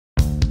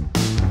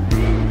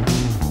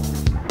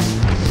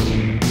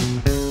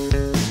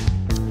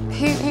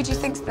Who do you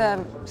think's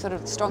the sort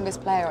of strongest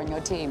player on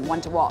your team,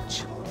 one to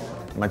watch?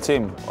 My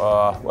team?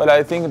 Well,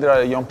 I think there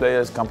are young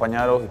players.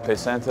 Campagnaro, he plays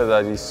center,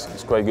 that is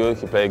quite good.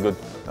 He played good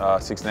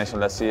Six Nations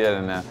last year,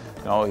 and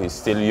you know, he's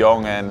still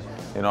young, and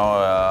you know,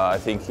 I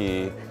think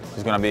he's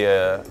going to be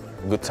a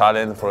good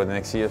talent for the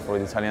next year for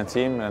the Italian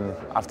team. And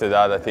after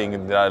that, I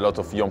think there are a lot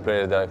of young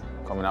players that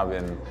are coming up,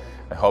 and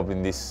I hope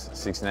in this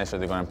Six Nations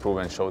they're going to improve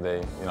and show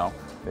they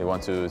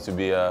want to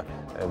be a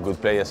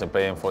good players and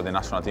playing for the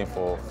national team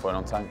for a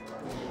long time.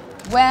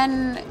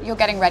 When you're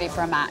getting ready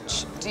for a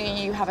match, do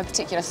you have a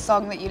particular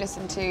song that you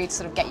listen to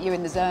sort of get you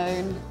in the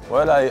zone?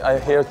 Well, I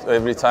hear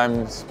every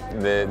time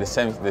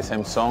the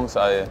same songs.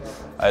 I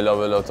love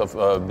a lot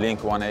of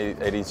Blink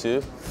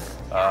 182.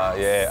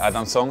 Yeah,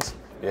 Adam songs.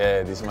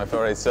 Yeah, this is my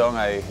favorite song.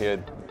 I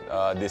hear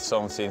this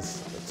song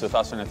since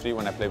 2003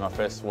 when I played my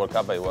first World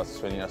Cup. I was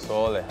 20 years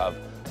old. I have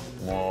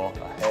more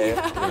hair,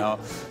 you know.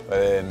 But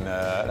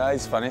then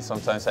it's funny.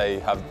 Sometimes I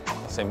have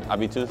the same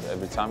attitude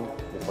every time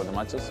before the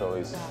matches, so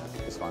it's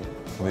fun.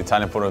 From the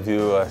Italian point of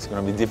view, it's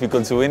going to be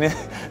difficult to win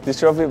this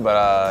trophy, but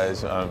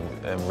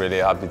I'm really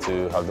happy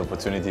to have the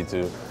opportunity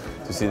to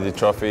see the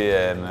trophy,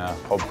 and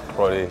hope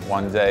probably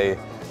one day,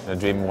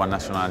 dream one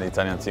national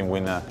Italian team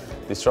win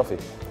this trophy.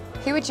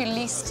 Who would you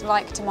least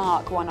like to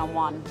mark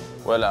one-on-one?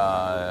 Well,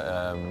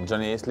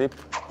 Johnny Islip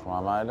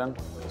from Ireland.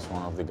 He's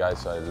one of the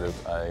guys I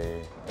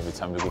every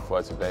time looking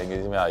forward to playing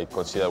against him. I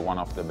consider one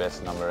of the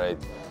best number 8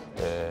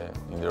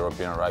 in the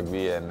European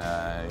rugby, and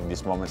in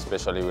this moment,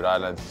 especially with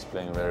Ireland, he's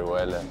playing very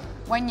well.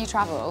 When you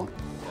travel,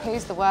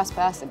 who's the worst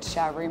person to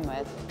share a room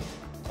with?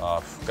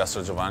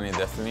 Castro Giovanni,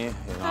 definitely.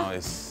 You know,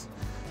 it's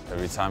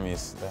every time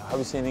he's, how do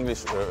you say in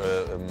English,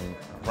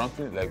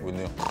 ronking, like when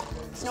you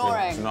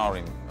snoring.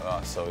 Snoring.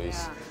 So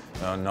he's.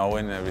 You know,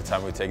 knowing every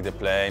time we take the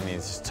plane,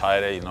 he's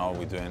tired, you know,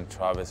 we're doing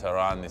travels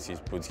around, he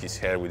puts his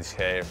hair with his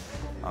hair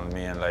on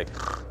me, and like,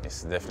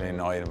 it's definitely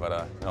annoying,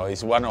 but you know,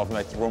 he's one of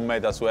my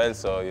roommates as well,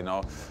 so, you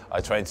know,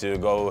 I try to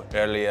go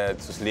earlier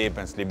to sleep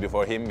and sleep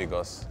before him,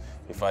 because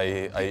if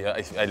I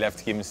left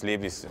him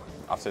sleep,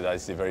 after that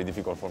it's very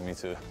difficult for me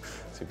to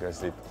go to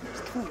sleep.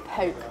 Just give him a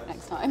poke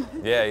next time.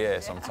 Yeah,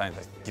 sometimes,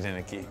 like, get in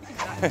the key.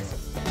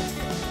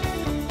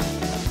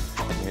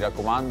 Mi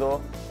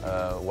raccomando,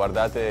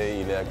 guardate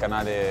il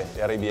canale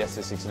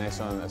RBS Six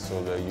Nations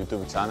sul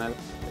YouTube channel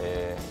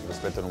e vi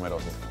aspetto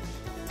numerosi.